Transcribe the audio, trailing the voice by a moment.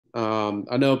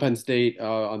I know Penn State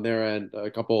on their end,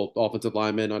 a couple offensive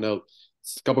linemen. I know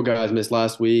a couple guys missed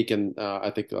last week, and I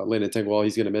think Landon Tengwall,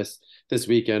 he's going to miss this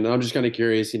weekend. And I'm just kind of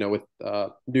curious, with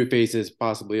new faces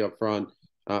possibly up front,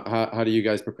 how do you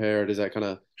guys prepare? Does that kind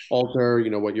of alter,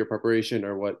 what your preparation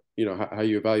or what, how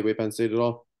you evaluate Penn State at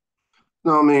all?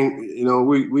 No, I mean,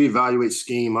 we evaluate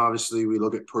scheme. Obviously, we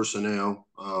look at personnel.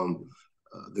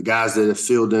 The guys that have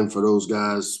filled in for those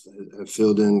guys have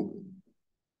filled in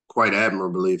quite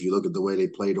admirably. If you look at the way they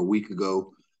played a week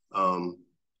ago,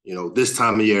 this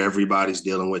time of year, everybody's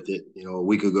dealing with it. A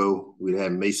week ago, we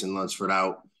had Mason Lunsford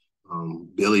out.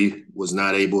 Billy was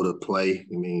not able to play.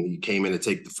 I mean, he came in to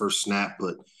take the first snap,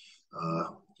 but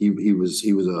he was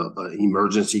a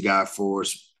emergency guy for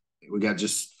us. We got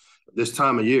just this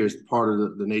time of year is part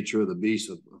of the nature of the beast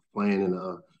of playing in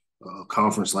a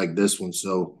conference like this one.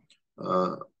 So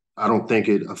I don't think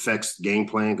it affects game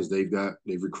plan because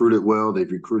they've recruited well,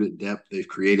 they've recruited depth, they've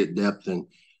created depth, and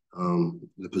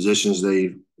the positions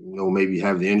they maybe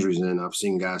have the injuries in. I've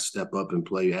seen guys step up and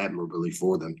play admirably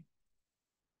for them.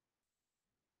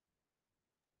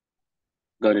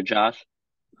 Go to Josh.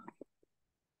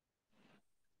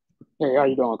 Hey, how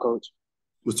you doing, Coach?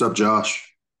 What's up,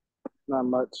 Josh? Not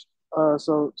much.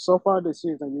 So far this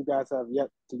season, you guys have yet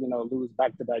to lose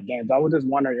back-to-back games. I was just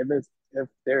wondering if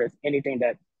there is anything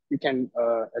that you can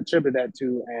attribute that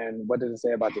to, and what does it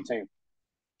say about the team?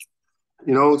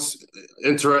 It's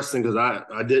interesting because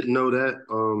I didn't know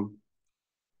that.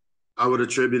 I would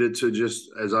attribute it to just,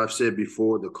 as I've said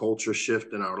before, the culture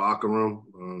shift in our locker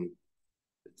room.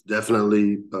 It's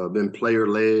definitely been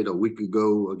player-led. A week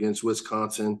ago against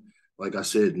Wisconsin, like I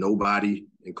said, nobody,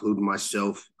 including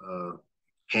myself,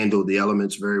 handled the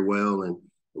elements very well. And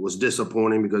it was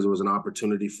disappointing because it was an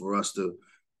opportunity for us to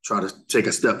try to take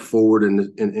a step forward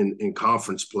in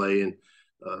conference play. And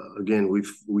again,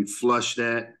 we've flushed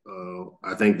that.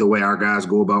 I think the way our guys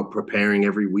go about preparing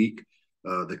every week,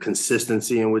 the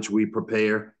consistency in which we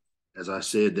prepare, as I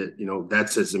said,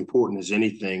 that's as important as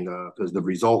anything because the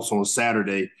results on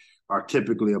Saturday are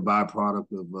typically a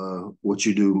byproduct of what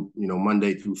you do,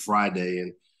 Monday through Friday.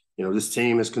 And, this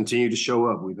team has continued to show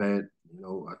up. We've had,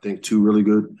 I think 2 really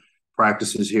good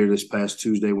practices here this past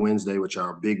Tuesday, Wednesday, which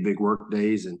are big, big work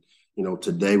days. And,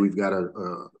 today we've got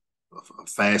a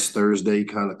fast Thursday,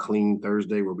 kind of clean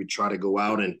Thursday where we try to go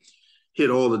out and hit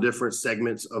all the different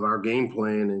segments of our game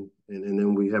plan. And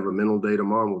then we have a mental day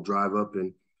tomorrow and we'll drive up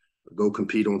and go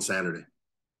compete on Saturday.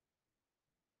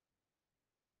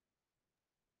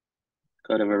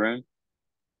 Go to Varun.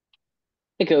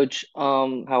 Hey, Coach.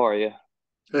 How are you?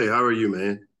 Hey, how are you,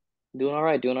 man? Doing all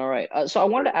right, doing all right. So I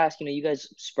wanted to ask, you guys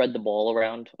spread the ball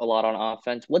around a lot on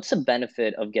offense. What's the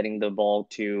benefit of getting the ball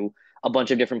to a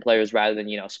bunch of different players rather than,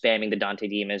 spamming the Dante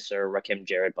Demas or Rakim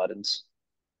Jarrett buttons?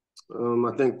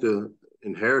 I think the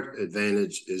inherent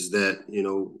advantage is that,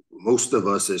 most of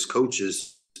us as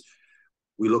coaches,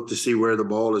 we look to see where the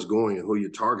ball is going and who you're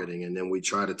targeting. And then we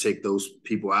try to take those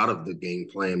people out of the game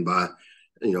plan by,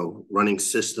 running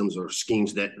systems or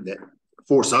schemes that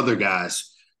force other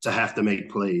guys to have to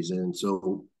make plays. And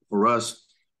so for us,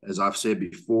 as I've said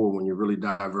before, when you're really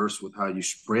diverse with how you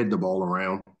spread the ball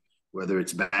around, whether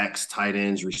it's backs, tight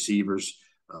ends, receivers,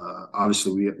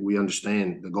 obviously we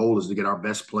understand the goal is to get our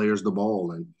best players the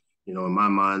ball. And, in my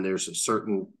mind, there's a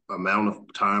certain amount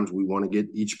of times we want to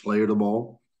get each player the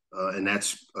ball. And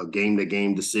that's a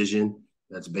game-to-game decision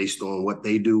that's based on what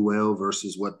they do well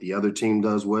versus what the other team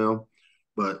does well.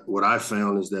 But what I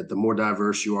found is that the more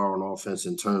diverse you are on offense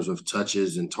in terms of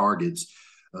touches and targets,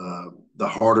 the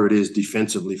harder it is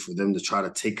defensively for them to try to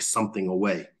take something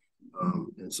away.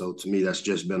 And so to me, that's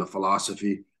just been a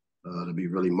philosophy to be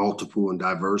really multiple and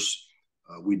diverse.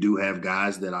 We do have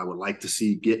guys that I would like to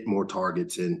see get more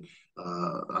targets, and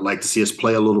I'd like to see us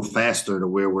play a little faster to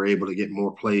where we're able to get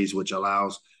more plays, which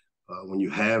allows when you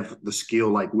have the skill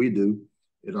like we do,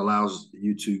 it allows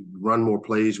you to run more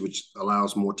plays, which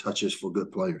allows more touches for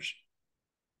good players.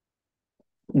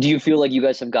 Do you feel like you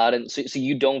guys have gotten so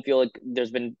you don't feel like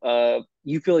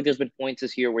you feel like there's been points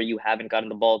this year where you haven't gotten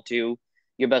the ball to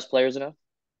your best players enough?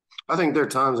 I think there are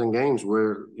times in games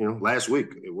where, last week,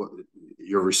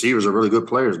 your receivers are really good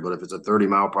players, but if it's a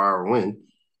 30-mile-per-hour wind,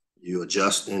 you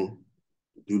adjust and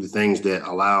do the things that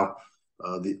allow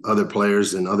the other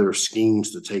players and other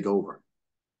schemes to take over.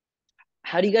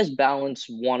 How do you guys balance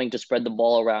wanting to spread the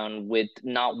ball around with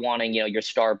not wanting, your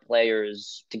star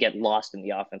players to get lost in the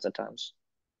offense at times?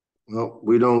 Well,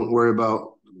 we don't worry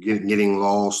about getting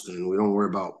lost, and we don't worry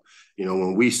about,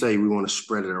 when we say we want to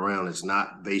spread it around, it's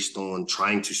not based on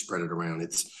trying to spread it around.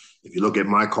 It's, if you look at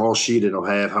my call sheet, it'll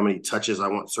have how many touches I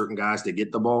want certain guys to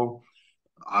get the ball.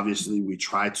 Obviously, we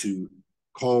try to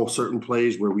call certain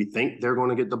plays where we think they're going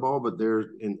to get the ball, but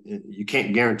you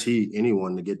can't guarantee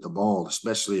anyone to get the ball,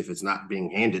 especially if it's not being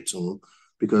handed to them,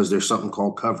 because there's something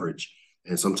called coverage.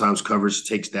 And sometimes coverage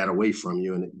takes that away from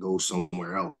you and it goes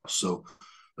somewhere else. So,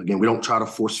 again, we don't try to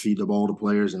force feed the ball to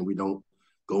players, and we don't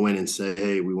go in and say,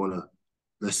 hey,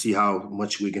 let's see how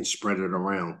much we can spread it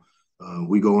around.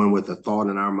 We go in with a thought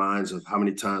in our minds of how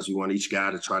many times we want each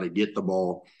guy to try to get the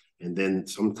ball. And then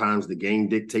sometimes the game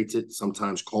dictates it.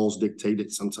 Sometimes calls dictate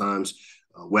it. Sometimes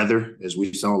weather, as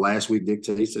we saw last week,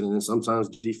 dictates it. And then sometimes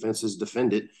defenses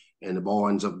defend it and the ball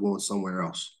ends up going somewhere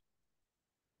else.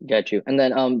 Got you. And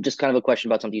then just kind of a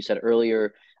question about something you said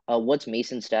earlier. What's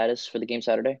Mason's status for the game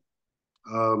Saturday?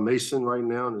 Mason right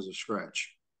now is a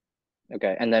scratch.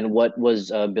 Okay. And then what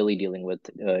was Billy dealing with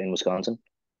in Wisconsin?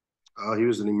 He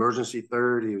was an emergency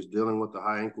third. He was dealing with the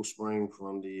high ankle sprain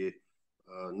from the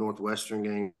Northwestern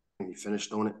game. He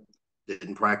finished on it.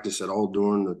 Didn't practice at all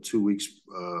during the 2 weeks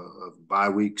of bye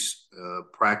weeks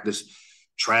practice.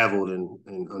 Traveled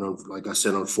and like I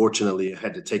said, unfortunately,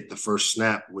 had to take the first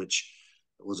snap, which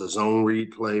was a zone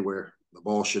read play where the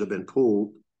ball should have been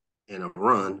pulled in a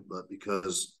run, but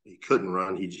because he couldn't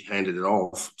run, he handed it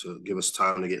off to give us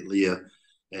time to get Leah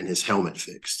and his helmet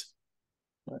fixed.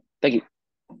 Thank you.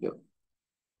 Yep.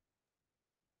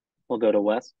 We'll go to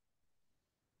Wes.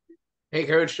 Hey,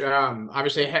 Coach.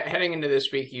 Obviously, heading into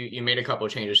this week, you made a couple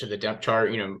of changes to the depth chart.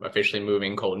 Officially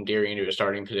moving Colton Deary into a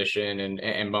starting position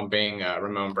and bumping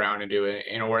Ramon Brown into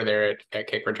an order there at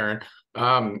kick return.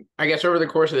 I guess over the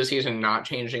course of the season, not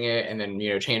changing it and then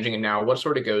changing it now. What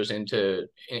sort of goes into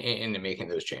making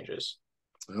those changes?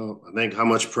 Well, I think how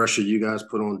much pressure you guys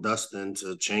put on Dustin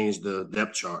to change the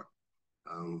depth chart.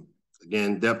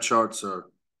 Again, depth charts are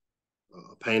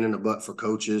a pain in the butt for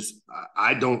coaches.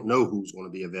 I don't know who's going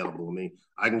to be available. I mean,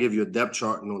 I can give you a depth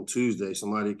chart, and on Tuesday,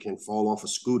 somebody can fall off a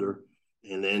scooter,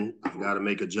 and then I've got to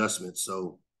make adjustments.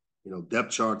 So,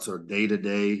 depth charts are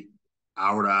day-to-day,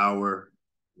 hour-to-hour.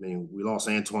 I mean, we lost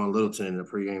Antoine Littleton in the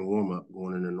pregame warm-up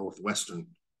going into Northwestern.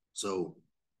 So,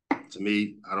 to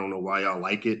me, I don't know why y'all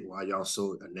like it, why y'all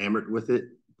so enamored with it.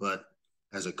 But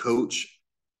as a coach,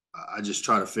 I just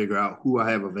try to figure out who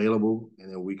I have available, and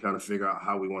then we kind of figure out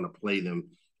how we want to play them.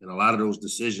 And a lot of those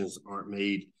decisions aren't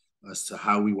made as to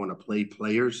how we want to play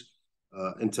players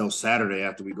until Saturday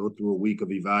after we go through a week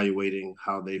of evaluating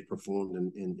how they've performed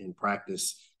in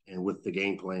practice and with the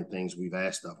game plan things we've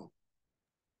asked of them.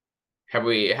 Have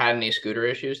we had any scooter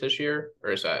issues this year,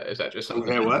 or is that just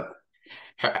something? Okay, what?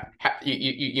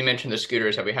 You mentioned the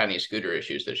scooters. Have we had any scooter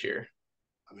issues this year?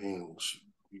 I mean,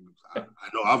 I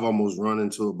know I've almost run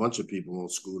into a bunch of people on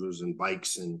scooters and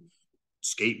bikes and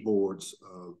skateboards.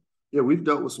 Yeah, we've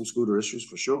dealt with some scooter issues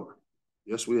for sure.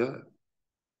 Yes, we have.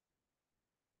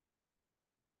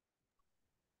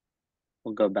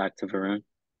 We'll go back to Varun.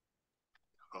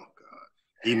 Oh, God.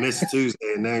 He missed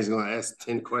Tuesday, and now he's going to ask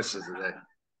 10 questions today.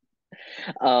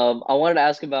 I wanted to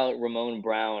ask about Ramon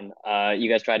Brown. You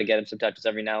guys try to get him some touches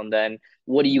every now and then.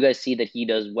 What do you guys see that he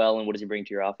does well, and what does he bring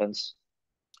to your offense?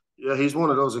 Yeah, he's one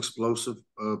of those explosive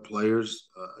players.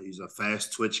 He's a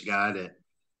fast twitch guy that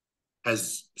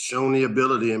has shown the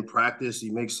ability in practice.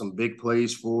 He makes some big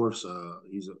plays for us.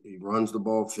 He runs the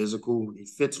ball physical. He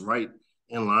fits right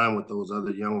in line with those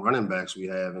other young running backs we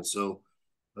have. And so,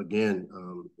 again,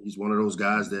 he's one of those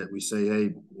guys that we say,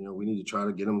 hey, we need to try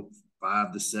to get him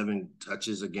 5 to 7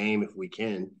 touches a game if we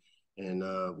can.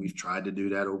 And we've tried to do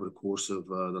that over the course of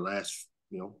the last,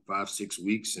 5-6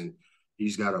 weeks. And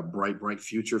he's got a bright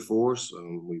future for us.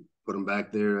 We put him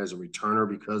back there as a returner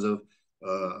because of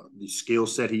the skill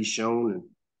set he's shown. And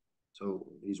so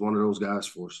he's one of those guys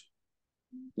for us.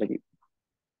 Thank you.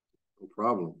 No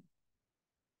problem.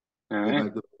 All right.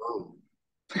 Back to the phone.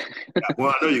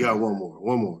 Well, I know you got one more.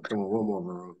 One more. Come on, one more,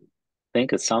 Varun.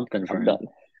 Think of something for I'm him.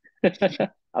 done.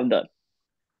 I'm done.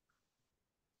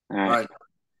 All All right. right.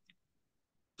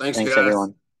 Thanks, Thanks, guys.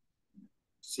 everyone.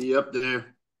 See you up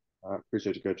there.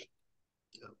 Appreciate you, Coach.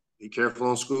 Be careful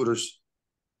on scooters.